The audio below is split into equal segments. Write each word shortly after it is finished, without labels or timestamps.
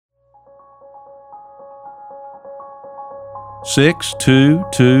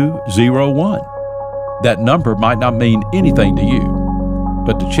62201. That number might not mean anything to you,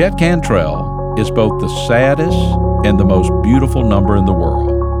 but to Chet Cantrell, it's both the saddest and the most beautiful number in the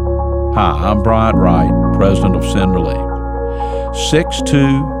world. Hi, I'm Bryant Wright, president of Sin Relief.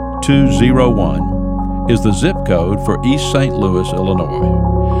 62201 is the zip code for East St. Louis,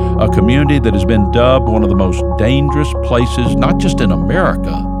 Illinois, a community that has been dubbed one of the most dangerous places not just in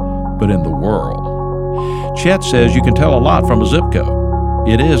America, but in the world. Chet says you can tell a lot from a zip code.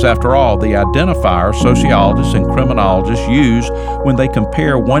 It is, after all, the identifier sociologists and criminologists use when they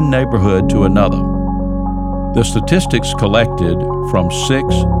compare one neighborhood to another. The statistics collected from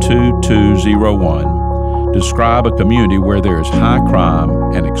 62201 describe a community where there is high crime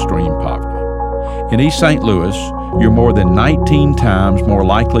and extreme poverty. In East St. Louis, you're more than 19 times more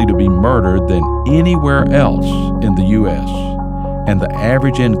likely to be murdered than anywhere else in the U.S., and the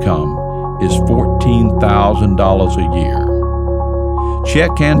average income is $14,000 a year.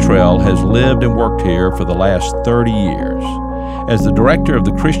 Chet Cantrell has lived and worked here for the last 30 years. As the director of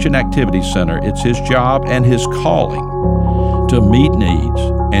the Christian Activity Center, it's his job and his calling to meet needs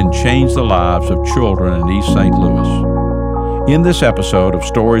and change the lives of children in East St. Louis. In this episode of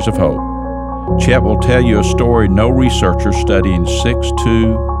Stories of Hope, Chet will tell you a story no researcher studying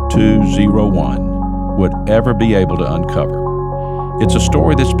 62201 would ever be able to uncover. It's a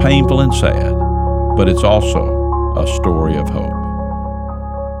story that's painful and sad, but it's also a story of hope.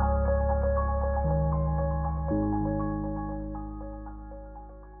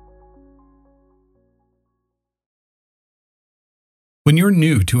 When you're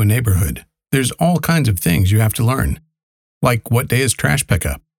new to a neighborhood, there's all kinds of things you have to learn, like what day is trash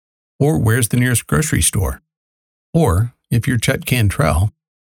pickup, or where's the nearest grocery store, or, if you're Chet Cantrell,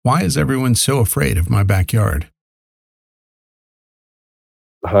 why is everyone so afraid of my backyard?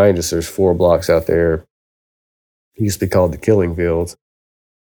 Behind us, there's 4 blocks out there. It used to be called the Killing Fields.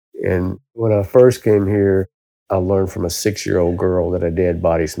 And when I first came here, I learned from a 6-year-old girl that a dead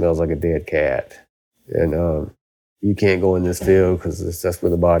body smells like a dead cat. And you can't go in this field because that's where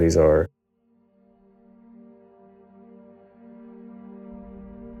the bodies are.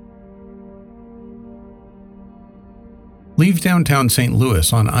 Leave downtown St.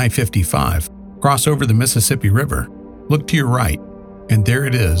 Louis on I-55, cross over the Mississippi River, look to your right, and there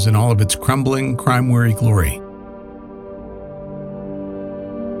it is in all of its crumbling, crime-weary glory.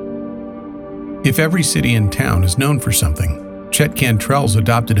 If every city and town is known for something, Chet Cantrell's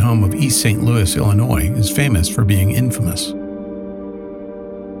adopted home of East St. Louis, Illinois, is famous for being infamous.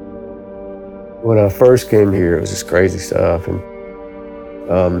 When I first came here, it was just crazy stuff, and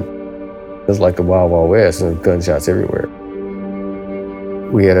it was like the Wild Wild West, and gunshots everywhere.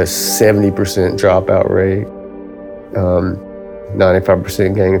 We had a 70% dropout rate,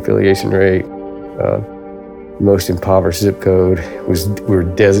 95% gang affiliation rate. Most impoverished zip code. We were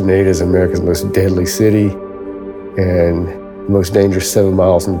designated as America's most deadly city, and the most dangerous 7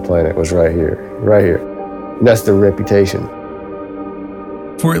 miles on the planet was right here. And that's the reputation.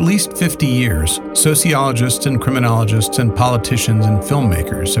 For at least 50 years, sociologists and criminologists and politicians and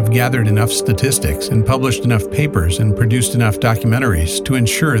filmmakers have gathered enough statistics and published enough papers and produced enough documentaries to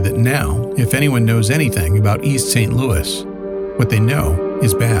ensure that now, if anyone knows anything about East St. Louis, what they know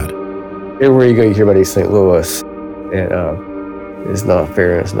is bad. Everywhere you go, you hear about East St. Louis, and it's not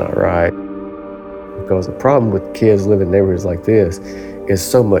fair and it's not right. Because the problem with kids living in neighborhoods like this is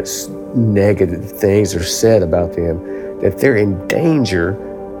so much negative things are said about them that they're in danger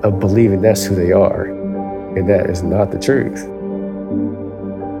of believing that's who they are, and that is not the truth.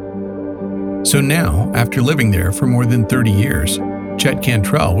 So now, after living there for more than 30 years, Chet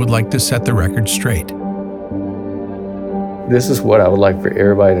Cantrell would like to set the record straight. This is what I would like for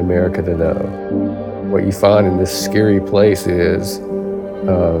everybody in America to know. What you find in this scary place is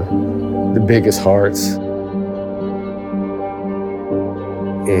the biggest hearts,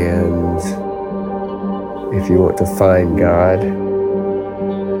 and if you want to find God,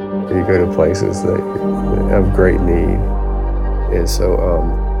 you go to places that have great need. And so,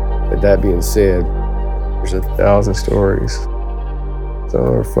 with that being said, there's 1,000 stories. Some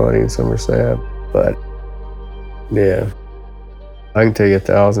are funny and some are sad, but yeah, I can tell you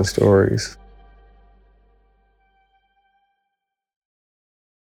 1,000 stories.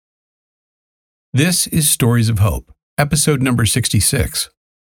 This is Stories of Hope, episode number 66,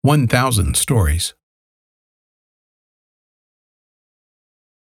 1,000 Stories.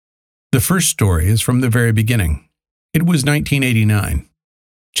 The first story is from the very beginning. It was 1989.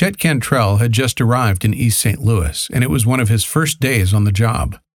 Chet Cantrell had just arrived in East St. Louis, and it was one of his first days on the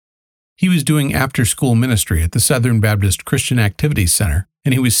job. He was doing after-school ministry at the Southern Baptist Christian Activity Center,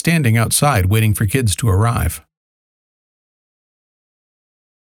 and he was standing outside waiting for kids to arrive.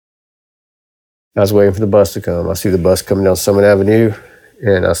 I was waiting for the bus to come. I see the bus coming down Summit Avenue,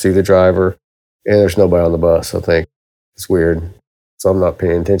 and I see the driver, and there's nobody on the bus. I think it's weird. So I'm not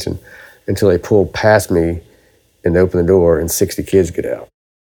paying attention until they pull past me and open the door, and 60 kids get out.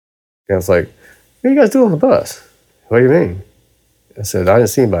 And I was like, what are you guys doing on the bus? What do you mean? I said, I didn't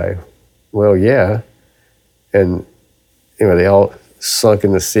see anybody. Well, yeah. And, they all sunk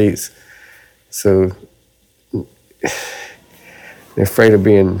in the seats. So they're afraid of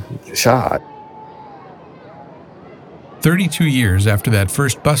being shot. 32 years after that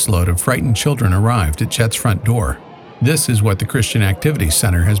first busload of frightened children arrived at Chet's front door, this is what the Christian Activities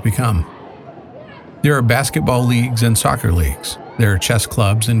Center has become. There are basketball leagues and soccer leagues. There are chess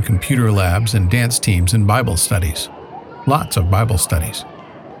clubs and computer labs and dance teams and Bible studies. Lots of Bible studies.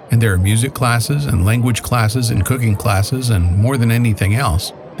 And there are music classes and language classes and cooking classes, and more than anything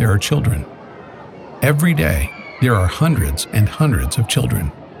else, there are children. Every day, there are hundreds and hundreds of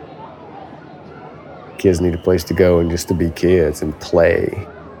children. Kids need a place to go and just to be kids and play.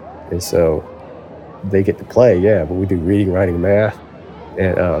 And so they get to play, yeah, but we do reading, writing, math,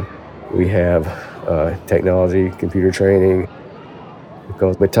 and we have technology, computer training.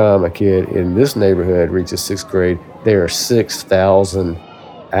 Because by the time a kid in this neighborhood reaches 6th grade, there are 6,000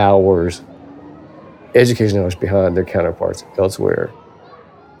 hours, education hours behind their counterparts elsewhere.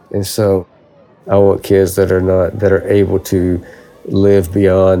 And so I want kids that are able to live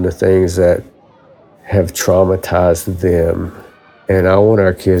beyond the things that have traumatized them. And I want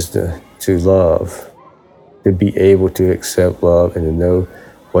our kids to love, to be able to accept love and to know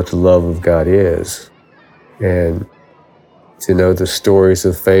what the love of God is. And to know the stories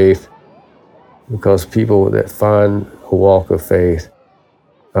of faith, because people that find a walk of faith,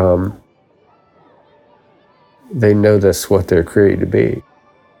 they know that's what they're created to be.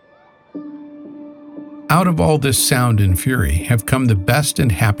 Out of all this sound and fury have come the best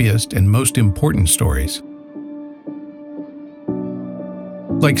and happiest and most important stories.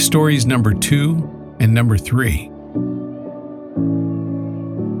 Like stories number 2 and number 3.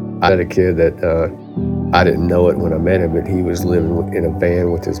 I had a kid that I didn't know it when I met him, but he was living in a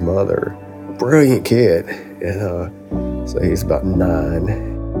van with his mother. Brilliant kid. And so he's about 9.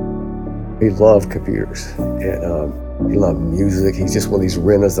 He loved computers and he loved music. He's just one of these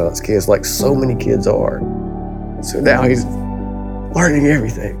Renaissance kids, like so many kids are. So now he's learning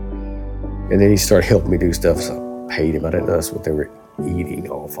everything. And then he started helping me do stuff, so I paid him. I didn't know that's what they were eating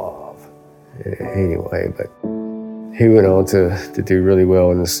off of. Anyway, but he went on to do really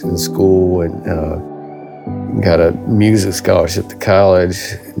well in school and got a music scholarship to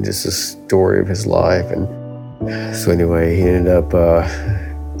college, and just a story of his life. And so anyway, he ended up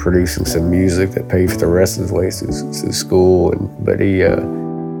producing some music that paid for the rest of his way through school. But he,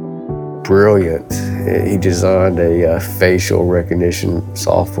 brilliant. He designed a facial recognition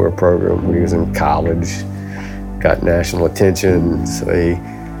software program when he was in college, got national attention. So he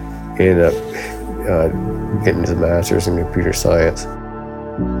ended up getting his master's in computer science.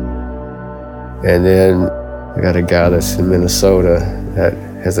 And then I got a guy that's in Minnesota that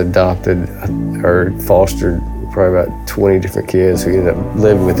has adopted or fostered probably about 20 different kids who ended up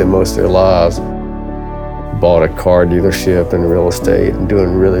living with him most of their lives. Bought a car dealership and real estate and doing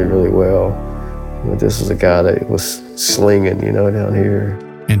really, really well. But this was a guy that was slinging, down here.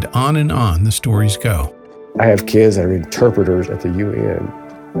 And on the stories go. I have kids that are interpreters at the UN.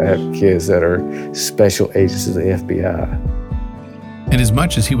 I have kids that are special agents of the FBI. And as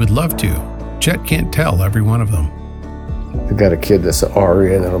much as he would love to, Chet can't tell every one of them. I've got a kid that's an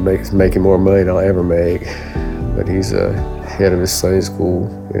RN that'll making more money than I'll ever make. But he's a head of his Sunday school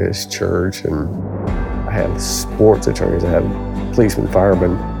in his church. And I have sports attorneys. I have policemen,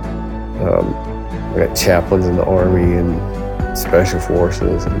 firemen. I got chaplains in the Army and Special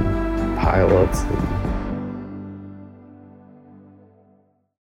Forces and pilots.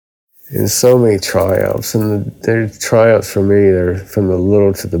 And so many triumphs. And they're triumphs for me. They're from the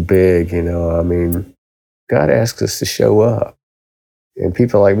little to the big, God asks us to show up. And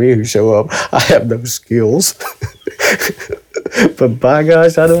people like me who show up, I have no skills. But by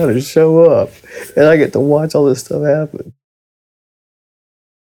gosh, I know how to show up. And I get to watch all this stuff happen.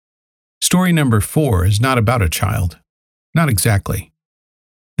 Story number 4 is not about a child. Not exactly.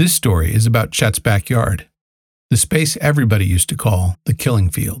 This story is about Chet's backyard, the space everybody used to call the killing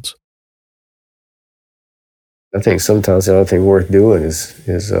fields. I think sometimes the only thing worth doing is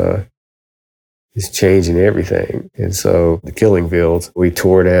changing everything. And so the killing fields, we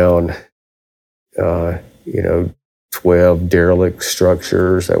tore down, 12 derelict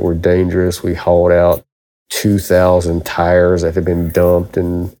structures that were dangerous. We hauled out 2,000 tires that had been dumped,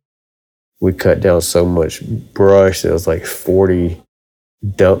 and we cut down so much brush that it was like 40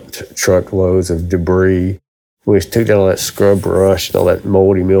 dumped truckloads of debris. We just took down all that scrub brush and all that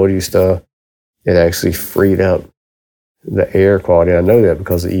moldy mildew stuff. It actually freed up the air quality. I know that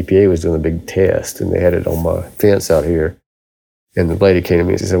because the EPA was doing a big test, and they had it on my fence out here. And the lady came to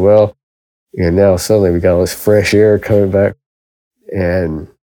me and she said, well, now suddenly we got all this fresh air coming back. And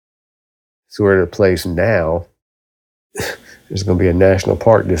so we're at a place now, there's going to be a national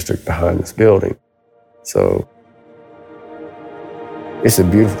park district behind this building. So it's a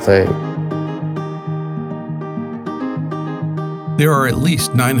beautiful thing. There are at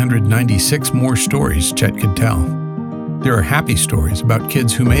least 996 more stories Chet could tell. There are happy stories about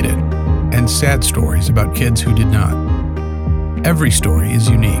kids who made it, and sad stories about kids who did not. Every story is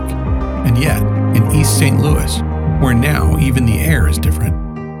unique, and yet, in East St. Louis, where now even the air is different,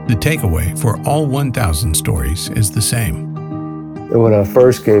 the takeaway for all 1,000 stories is the same. And when I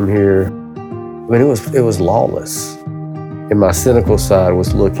first came here, it was lawless. And my cynical side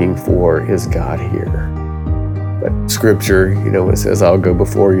was looking for, is God here? But scripture, it says, I'll go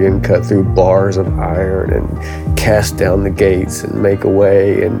before you and cut through bars of iron and cast down the gates and make a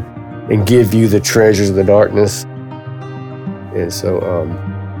way and give you the treasures of the darkness. And so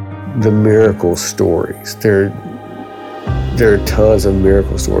the miracle stories, there are tons of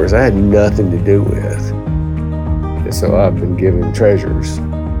miracle stories I had nothing to do with. And so I've been given treasures.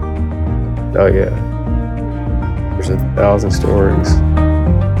 Oh yeah, there's 1,000 stories.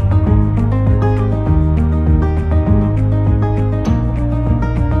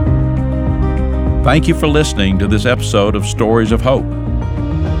 Thank you for listening to this episode of Stories of Hope.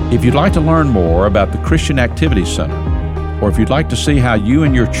 If you'd like to learn more about the Christian Activity Center, or if you'd like to see how you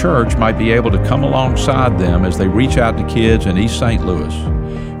and your church might be able to come alongside them as they reach out to kids in East St. Louis,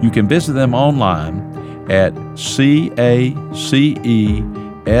 you can visit them online at cacesl.org.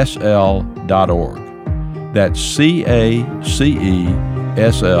 That's cacesl.org.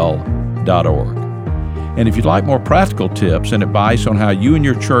 And if you'd like more practical tips and advice on how you and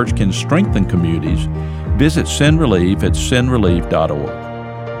your church can strengthen communities, visit Send Relief at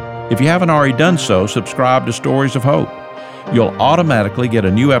sendrelief.org. If you haven't already done so, subscribe to Stories of Hope. You'll automatically get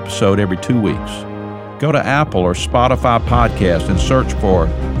a new episode every 2 weeks. Go to Apple or Spotify podcast and search for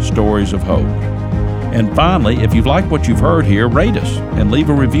Stories of Hope. And finally, if you've liked what you've heard here, rate us and leave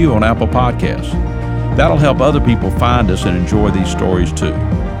a review on Apple Podcasts. That'll help other people find us and enjoy these stories too.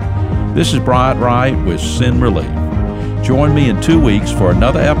 This is Bryant Wright with Send Relief. Join me in 2 weeks for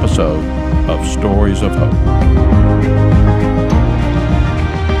another episode of Stories of Hope.